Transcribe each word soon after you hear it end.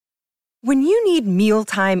When you need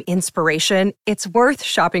mealtime inspiration, it's worth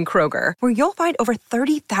shopping Kroger, where you'll find over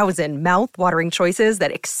 30,000 mouth-watering choices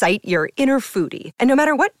that excite your inner foodie. And no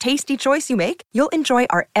matter what tasty choice you make, you'll enjoy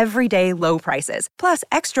our everyday low prices, plus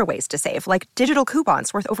extra ways to save, like digital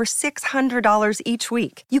coupons worth over $600 each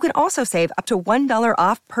week. You can also save up to $1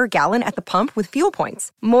 off per gallon at the pump with fuel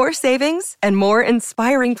points. More savings and more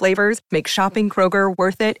inspiring flavors make shopping Kroger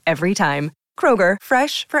worth it every time. Kroger,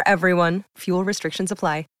 fresh for everyone. Fuel restrictions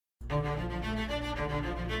apply.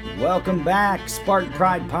 Welcome back, Spartan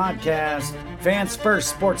Pride Podcast, Fans First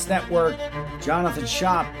Sports Network. Jonathan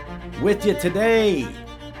Shop with you today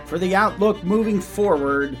for the outlook moving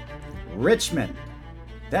forward. Richmond.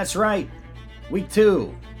 That's right. Week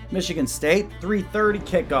 2, Michigan State, 3:30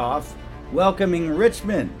 kickoff, welcoming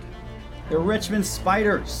Richmond. The Richmond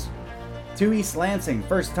Spiders to East Lansing.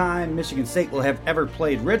 First time Michigan State will have ever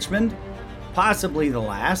played Richmond, possibly the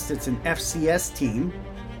last. It's an FCS team.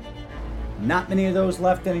 Not many of those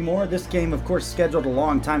left anymore. This game, of course, scheduled a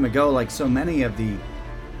long time ago, like so many of the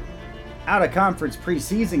out-of-conference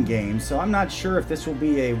preseason games, so I'm not sure if this will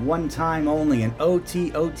be a one-time only, an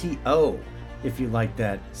OTOTO, if you like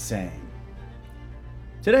that saying.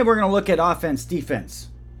 Today we're going to look at offense, defense,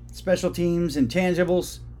 special teams,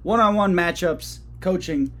 intangibles, one-on-one matchups,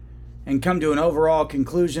 coaching, and come to an overall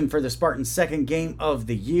conclusion for the Spartans' second game of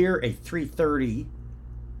the year, a 3:30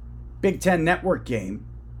 Big Ten Network game,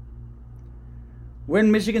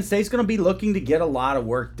 when Michigan State's going to be looking to get a lot of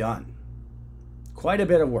work done. Quite a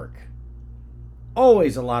bit of work.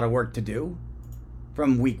 Always a lot of work to do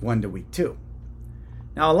from week 1 to week 2.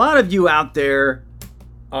 Now, a lot of you out there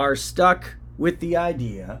are stuck with the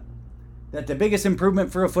idea that the biggest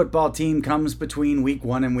improvement for a football team comes between week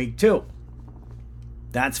 1 and week 2.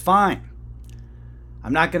 That's fine.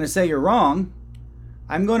 I'm not going to say you're wrong.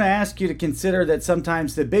 I'm going to ask you to consider that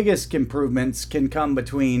sometimes the biggest improvements can come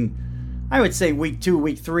between, I would say, week 2,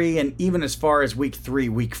 week 3, and even as far as week 3,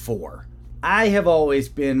 week 4. I have always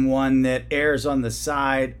been one that errs on the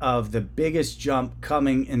side of the biggest jump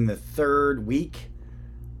coming in the 3rd week,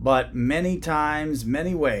 but many times,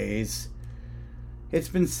 many ways, it's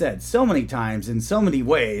been said so many times in so many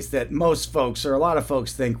ways that most folks, or a lot of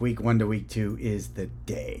folks, think week 1 to week 2 is the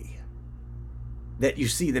day that you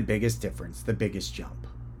see the biggest difference, the biggest jump.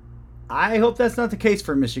 I hope that's not the case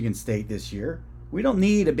for Michigan State this year. We don't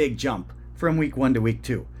need a big jump from week 1 to week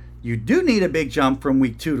 2. You do need a big jump from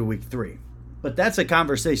week 2 to week 3. But that's a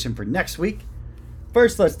conversation for next week.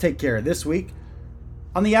 First, let's take care of this week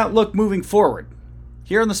on the outlook moving forward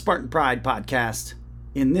here on the Spartan Pride Podcast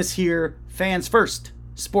in this here Fans First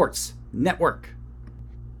Sports Network.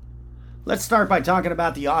 Let's start by talking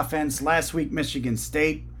about the offense. Last week, Michigan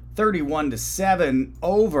State 31-7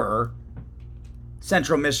 over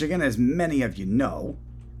Central Michigan, as many of you know.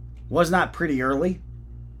 Was not pretty early.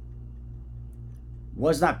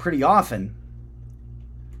 Was not pretty often.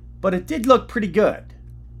 But it did look pretty good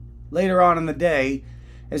later on in the day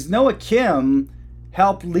as Noah Kim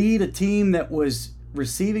helped lead a team that was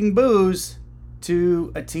receiving boos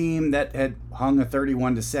to a team that had hung a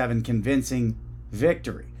 31-7 convincing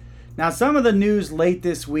victory. Now, some of the news late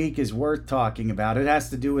this week is worth talking about. It has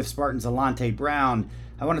to do with Spartans' Alante Brown.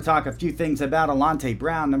 I want to talk a few things about Alante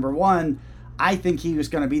Brown. Number one, I think he was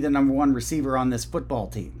going to be the number 1 receiver on this football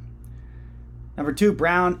team. Number 2,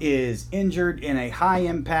 Brown is injured in a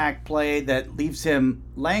high-impact play that leaves him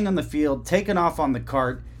laying on the field, taken off on the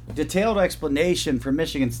cart. Detailed explanation from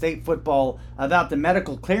Michigan State football about the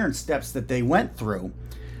medical clearance steps that they went through.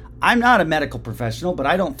 I'm not a medical professional, but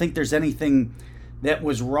I don't think there's anything that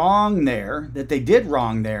was wrong there, that they did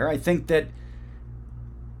wrong there. I think that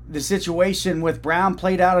the situation with Brown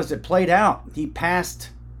played out as it played out. He passed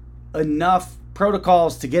enough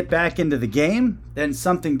protocols to get back into the game, then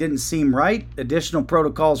something didn't seem right. Additional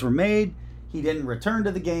protocols were made. He didn't return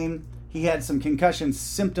to the game. He had some concussion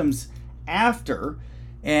symptoms after.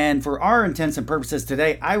 And for our intents and purposes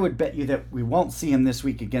today, I would bet you that we won't see him this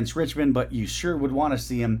week against Richmond, but you sure would want to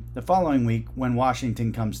see him the following week when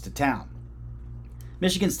Washington comes to town.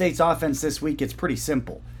 Michigan State's offense this week, it's pretty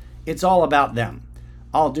simple. It's all about them.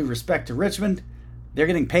 All due respect to Richmond, they're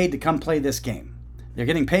getting paid to come play this game. They're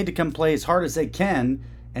getting paid to come play as hard as they can,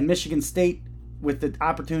 and Michigan State with the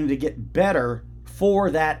opportunity to get better for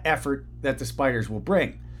that effort that the Spiders will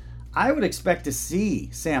bring. I would expect to see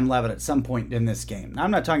Sam Levitt at some point in this game. Now,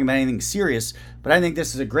 I'm not talking about anything serious, but I think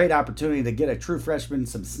this is a great opportunity to get a true freshman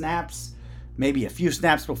some snaps, maybe a few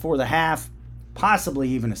snaps before the half, possibly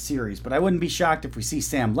even a series. But I wouldn't be shocked if we see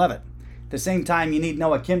Sam Levitt. At the same time, you need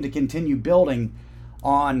Noah Kim to continue building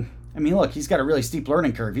on. I mean, look, he's got a really steep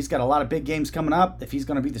learning curve. He's got a lot of big games coming up. If he's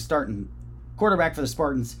going to be the starting quarterback for the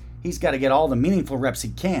Spartans, he's got to get all the meaningful reps he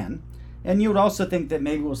can. And you would also think that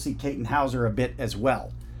maybe we'll see Katon Hauser a bit as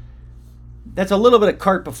well. That's a little bit of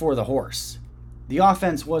cart before the horse. The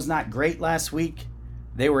offense was not great last week.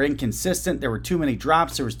 They were inconsistent. There were too many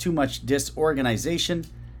drops. There was too much disorganization.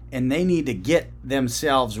 And they need to get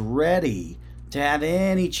themselves ready to have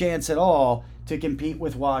any chance at all to compete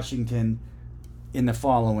with Washington in the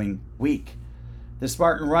following week. The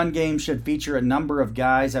Spartan run game should feature a number of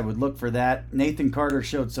guys. I would look for that. Nathan Carter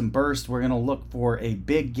showed some burst. We're going to look for a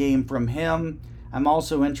big game from him. I'm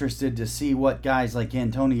also interested to see what guys like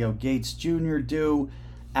Antonio Gates Jr. do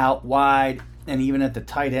out wide and even at the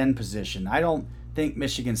tight end position. I don't think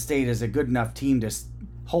Michigan State is a good enough team to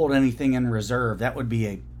hold anything in reserve. That would be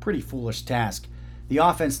a pretty foolish task. The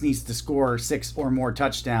offense needs to score 6 or more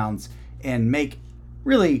touchdowns and make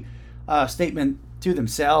really a statement to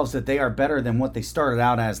themselves that they are better than what they started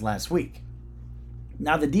out as last week.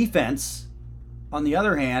 Now the defense, on the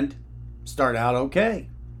other hand, started out okay.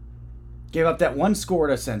 Gave up that one score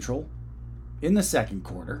to Central in the second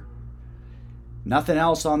quarter. Nothing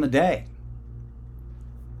else on the day.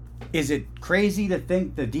 Is it crazy to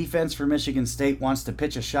think the defense for Michigan State wants to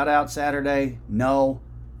pitch a shutout Saturday? No,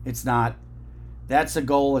 it's not. That's a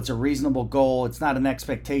goal. It's a reasonable goal. It's not an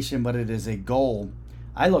expectation, but it is a goal.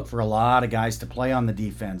 I look for a lot of guys to play on the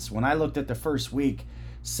defense. When I looked at the first week,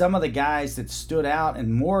 some of the guys that stood out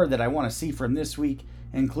and more that I want to see from this week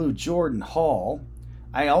include Jordan Hall.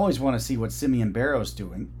 I always want to see what Simeon Barrow's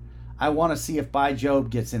doing. I want to see if By Job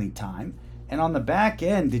gets any time. And on the back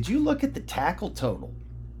end, did you look at the tackle total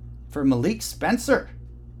for Malik Spencer?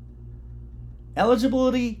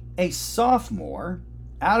 Eligibility, a sophomore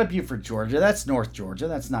out of Beaufort, Georgia. That's North Georgia.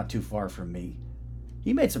 That's not too far from me.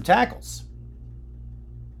 He made some tackles.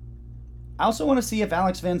 I also want to see if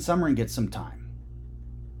Alex Van Sumeren gets some time.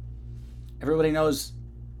 Everybody knows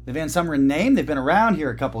the Van Sumeren name. They've been around here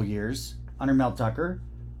a couple years under Mel Tucker.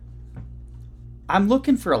 I'm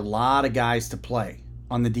looking for a lot of guys to play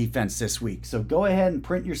on the defense this week. So go ahead and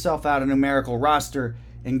print yourself out a numerical roster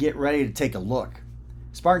and get ready to take a look.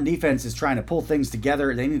 Spartan defense is trying to pull things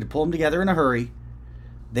together. They need to pull them together in a hurry.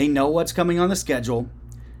 They know what's coming on the schedule.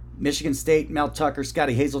 Michigan State, Mel Tucker,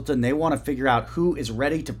 Scotty Hazelton, they want to figure out who is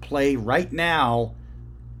ready to play right now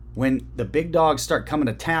when the big dogs start coming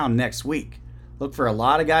to town next week. Look for a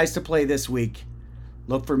lot of guys to play this week.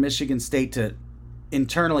 Look for Michigan State to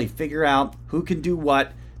internally figure out who can do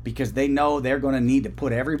what, because they know they're going to need to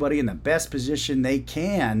put everybody in the best position they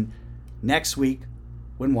can next week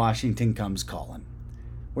when Washington comes calling.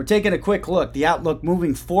 We're taking a quick look, the outlook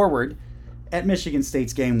moving forward at Michigan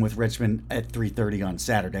State's game with Richmond at 3:30 on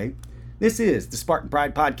Saturday. This is the Spartan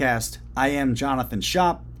Pride Podcast. I am Jonathan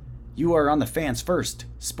Schopp. You are on the Fans First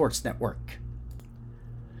Sports Network.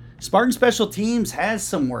 Spartan Special Teams has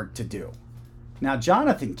some work to do. Now,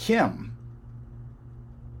 Jonathan Kim,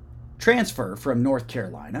 transfer from North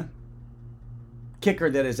Carolina, kicker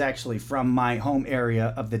that is actually from my home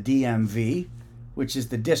area of the DMV, which is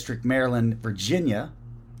the District, Maryland, Virginia.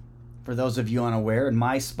 For those of you unaware, and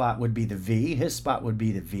my spot would be the V, his spot would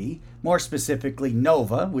be the V, more specifically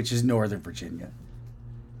Nova, which is Northern Virginia.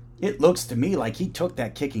 It looks to me like he took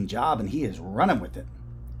that kicking job and he is running with it.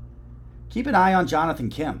 Keep an eye on Jonathan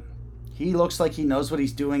Kim. He looks like he knows what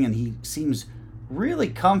he's doing and he seems really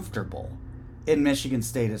comfortable in Michigan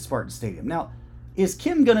State at Spartan Stadium. Now, is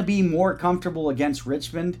Kim going to be more comfortable against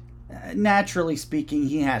Richmond? Naturally speaking,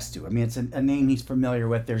 he has to. I mean, it's a name he's familiar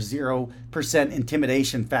with. There's 0%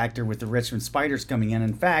 intimidation factor with the Richmond Spiders coming in.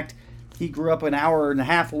 In fact, he grew up an hour and a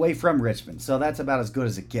half away from Richmond, so that's about as good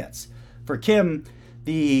as it gets. For Kim,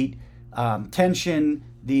 the tension,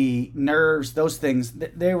 the nerves, those things,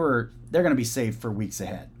 they're going to be saved for weeks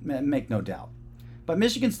ahead. Make no doubt. But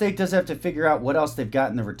Michigan State does have to figure out what else they've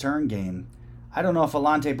got in the return game. I don't know if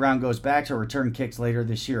Alante Brown goes back to return kicks later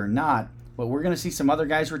this year or not, but we're going to see some other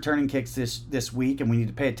guys returning kicks this week, and we need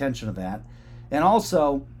to pay attention to that. And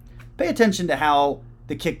also, pay attention to how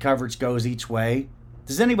the kick coverage goes each way.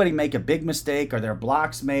 Does anybody make a big mistake? Are there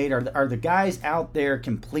blocks made? Are the guys out there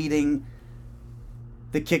completing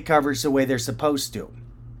the kick coverage the way they're supposed to?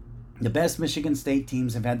 The best Michigan State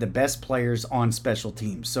teams have had the best players on special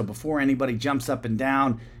teams. So before anybody jumps up and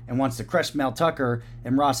down and wants to crush Mel Tucker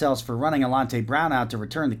and Ross Ellis for running Alante Brown out to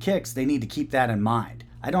return the kicks, they need to keep that in mind.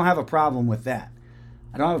 I don't have a problem with that.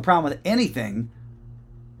 I don't have a problem with anything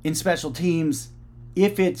in special teams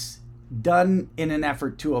if it's done in an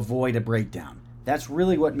effort to avoid a breakdown. That's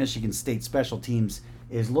really what Michigan State special teams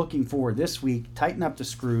is looking for this week. Tighten up the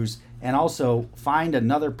screws and also find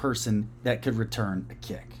another person that could return a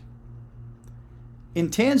kick.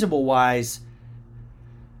 Intangible-wise,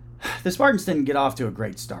 the Spartans didn't get off to a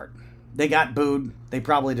great start. They got booed. They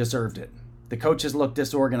probably deserved it. The coaches looked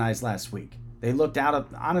disorganized last week. They looked out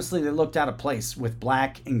of place with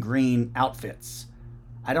black and green outfits.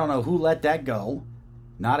 I don't know who let that go.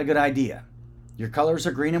 Not a good idea. Your colors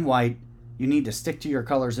are green and white. You need to stick to your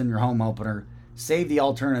colors in your home opener. Save the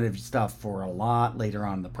alternative stuff for a lot later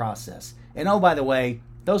on in the process. And oh, by the way,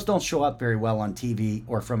 those don't show up very well on TV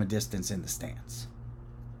or from a distance in the stands.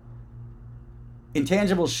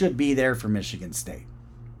 Intangibles should be there for Michigan State.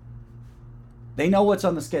 They know what's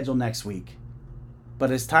on the schedule next week, but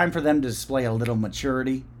it's time for them to display a little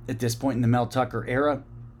maturity at this point in the Mel Tucker era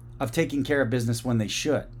of taking care of business when they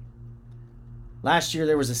should. Last year,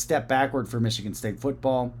 there was a step backward for Michigan State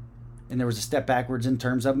football, and there was a step backwards in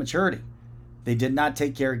terms of maturity. They did not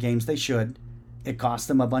take care of games they should. It cost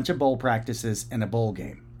them a bunch of bowl practices and a bowl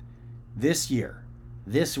game. This year,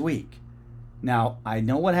 this week. Now, I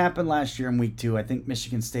know what happened last year in week 2. I think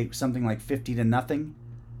Michigan State was something like 50-0.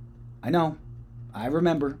 I know. I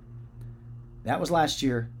remember. That was last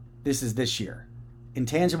year. This is this year.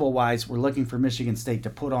 Intangible-wise, we're looking for Michigan State to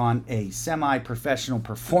put on a semi-professional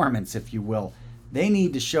performance, if you will. They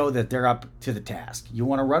need to show that they're up to the task. You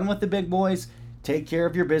want to run with the big boys? Take care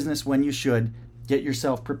of your business when you should. Get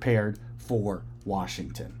yourself prepared for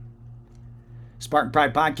Washington. Spartan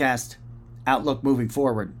Pride Podcast, outlook moving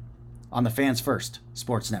forward on the Fans First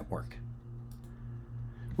Sports Network.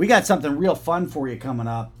 We got something real fun for you coming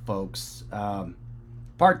up, folks.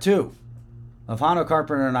 Part 2 of Hondo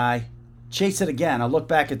Carpenter and I chase it again. A look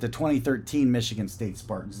back at the 2013 Michigan State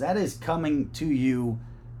Spartans. That is coming to you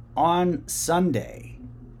on Sunday.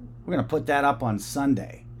 We're going to put that up on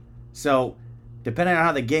Sunday. So, depending on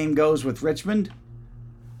how the game goes with Richmond,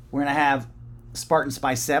 we're going to have Spartans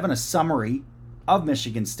by 7, a summary of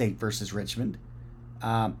Michigan State versus Richmond.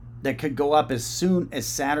 That could go up as soon as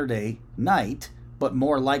Saturday night, but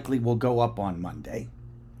more likely will go up on Monday.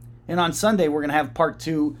 And on Sunday, we're going to have part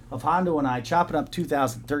 2 of Hondo and I chopping up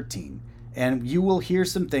 2013. And you will hear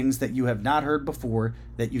some things that you have not heard before,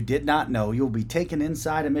 that you did not know. You'll be taken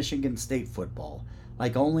inside of Michigan State football,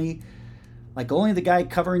 like only the guy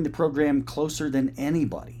covering the program closer than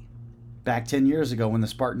anybody. Back 10 years ago when the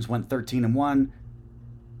Spartans went 13-1,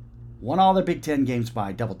 won all their Big Ten games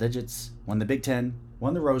by double digits, won the Big Ten,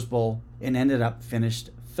 won the Rose Bowl, and ended up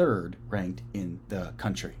finished 3rd ranked in the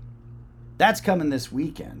country. That's coming this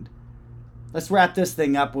weekend. Let's wrap this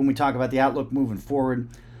thing up when we talk about the outlook moving forward.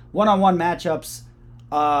 One-on-one matchups.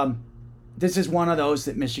 This is one of those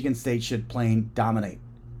that Michigan State should plain dominate.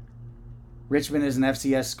 Richmond is an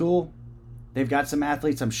FCS school. They've got some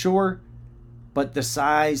athletes, I'm sure. But the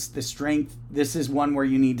size, the strength, this is one where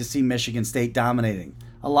you need to see Michigan State dominating.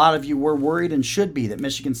 A lot of you were worried and should be that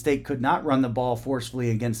Michigan State could not run the ball forcefully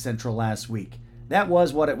against Central last week. That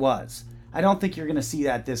was what it was. I don't think you're going to see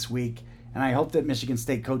that this week, and I hope that Michigan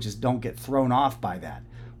State coaches don't get thrown off by that.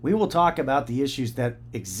 We will talk about the issues that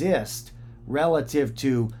exist relative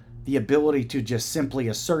to the ability to just simply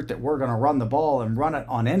assert that we're going to run the ball and run it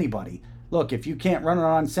on anybody. Look, if you can't run it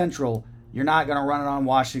on Central, you're not going to run it on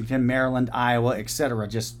Washington, Maryland, Iowa, etc.,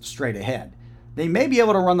 just straight ahead. They may be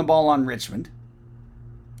able to run the ball on Richmond,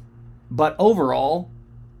 but overall,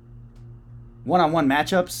 one-on-one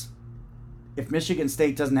matchups, if Michigan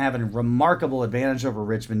State doesn't have a remarkable advantage over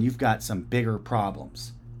Richmond, you've got some bigger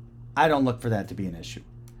problems. I don't look for that to be an issue.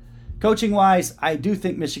 Coaching-wise, I do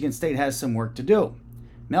think Michigan State has some work to do.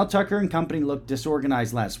 Mel Tucker and company looked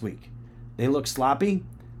disorganized last week. They looked sloppy.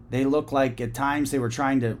 They looked like at times they were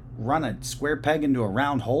trying to run a square peg into a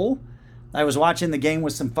round hole. I was watching the game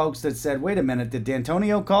with some folks that said, wait a minute, did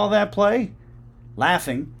D'Antonio call that play?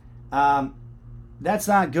 Laughing. That's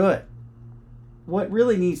not good. What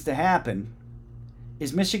really needs to happen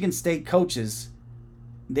is Michigan State coaches,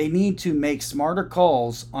 they need to make smarter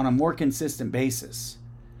calls on a more consistent basis.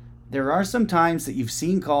 There are some times that you've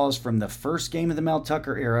seen calls from the first game of the Mel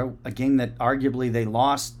Tucker era, a game that arguably they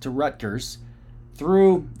lost to Rutgers,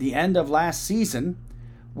 through the end of last season,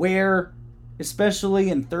 where, especially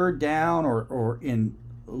in third down or in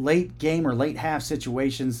late game or late half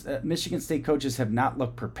situations, Michigan State coaches have not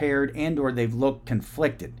looked prepared and or they've looked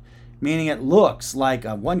conflicted. Meaning it looks like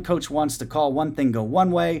one coach wants to call one thing go one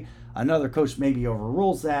way, another coach maybe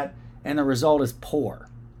overrules that, and the result is poor.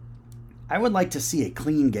 I would like to see a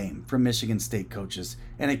clean game from Michigan State coaches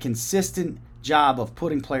and a consistent job of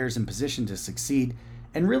putting players in position to succeed.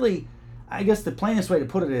 And really, I guess the plainest way to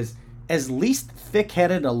put it is as least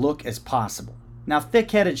thick-headed a look as possible. Now,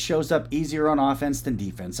 thick-headed shows up easier on offense than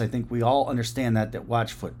defense. I think we all understand that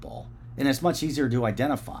watch football. And it's much easier to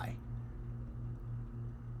identify.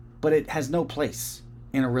 But it has no place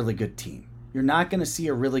in a really good team. You're not going to see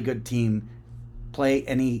a really good team play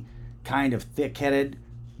any kind of thick-headed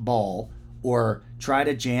ball or try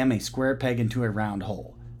to jam a square peg into a round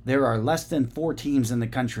hole. There are less than 4 teams in the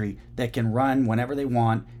country that can run whenever they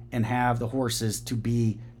want and have the horses to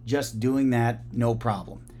be just doing that no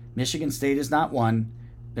problem. Michigan State is not one.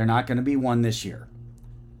 They're not going to be one this year.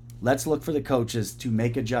 Let's look for the coaches to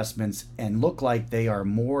make adjustments and look like they are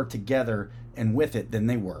more together and with it than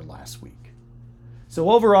they were last week. So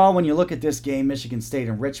overall, when you look at this game, Michigan State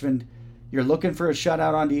and Richmond, you're looking for a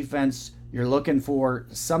shutout on defense. You're looking for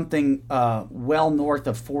something well north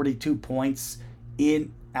of 42 points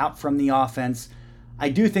out from the offense. I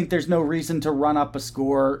do think there's no reason to run up a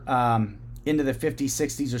score into the 50s,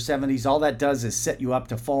 60s, or 70s. All that does is set you up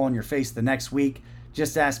to fall on your face the next week.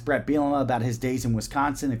 Just ask Brett Bielema about his days in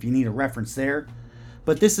Wisconsin if you need a reference there.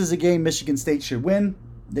 But this is a game Michigan State should win.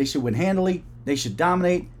 They should win handily. They should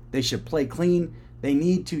dominate. They should play clean. They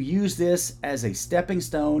need to use this as a stepping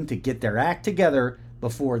stone to get their act together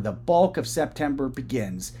before the bulk of September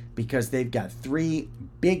begins, because they've got 3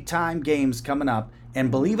 big-time games coming up. And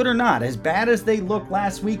believe it or not, as bad as they looked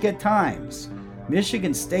last week at times,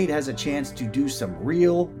 Michigan State has a chance to do some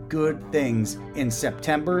real good things in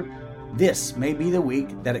September. This may be the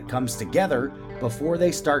week that it comes together before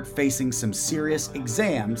they start facing some serious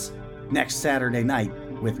exams next Saturday night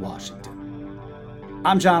with Washington.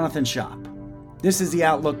 I'm Jonathan Schopp. This is the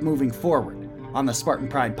outlook moving forward on the Spartan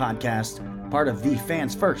Pride podcast, part of the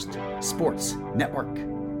Fans First Sports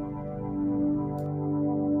Network.